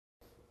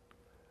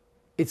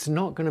It's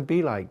not going to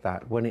be like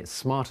that when it's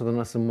smarter than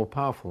us and more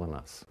powerful than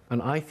us.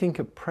 And I think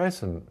at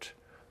present,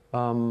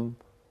 all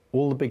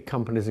the big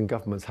companies and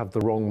governments have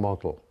the wrong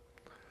model.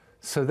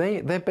 So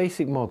their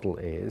basic model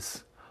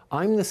is,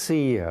 I'm the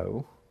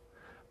CEO,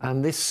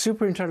 and this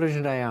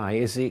superintelligent AI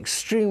is the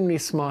extremely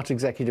smart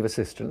executive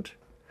assistant.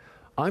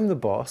 I'm the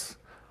boss.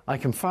 I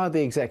can fire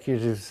the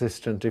executive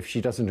assistant if she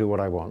doesn't do what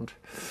I want.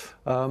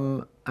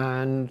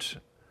 And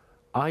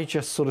I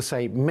just sort of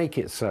say, make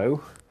it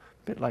so,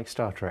 a bit like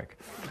Star Trek.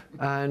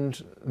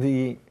 And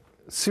the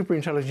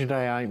superintelligent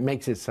AI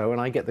makes it so,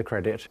 and I get the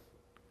credit.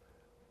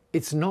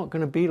 It's not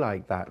going to be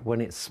like that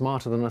when it's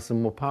smarter than us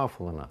and more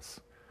powerful than us.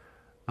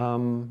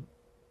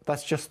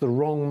 That's just the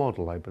wrong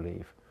model, I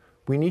believe.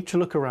 We need to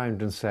look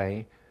around and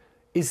say,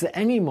 is there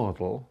any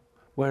model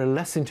where a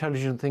less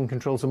intelligent thing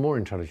controls a more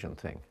intelligent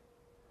thing?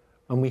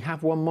 And we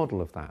have one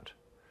model of that.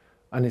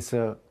 And it's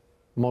a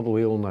model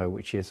we all know,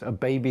 which is a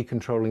baby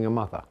controlling a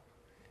mother.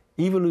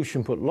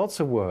 Evolution put lots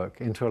of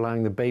work into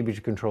allowing the baby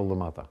to control the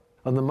mother.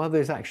 And the mother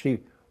is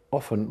actually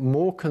often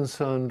more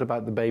concerned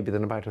about the baby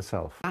than about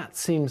herself. That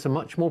seems a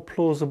much more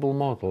plausible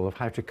model of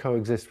how to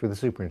coexist with a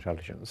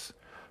superintelligence.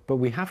 But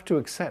we have to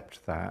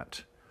accept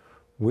that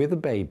we're the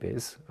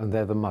babies and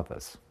they're the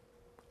mothers.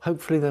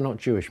 Hopefully they're not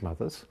Jewish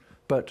mothers,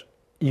 but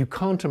you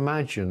can't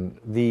imagine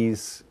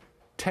these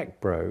tech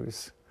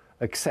bros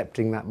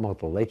accepting that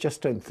model. They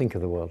just don't think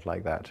of the world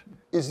like that.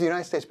 Is the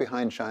United States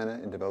behind China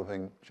in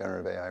developing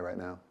generative AI right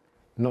now?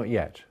 Not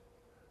yet.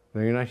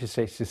 The United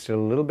States is still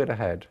a little bit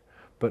ahead,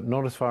 but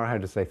not as far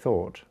ahead as they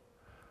thought.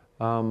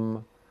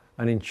 And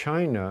in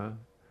China,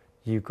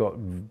 you've got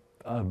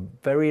a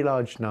very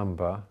large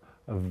number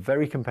of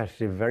very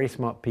competitive, very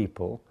smart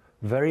people,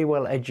 very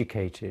well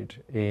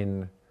educated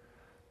in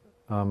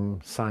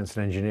science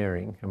and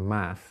engineering and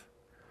math.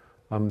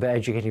 They're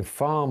educating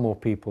far more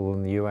people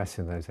than the US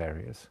in those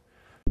areas.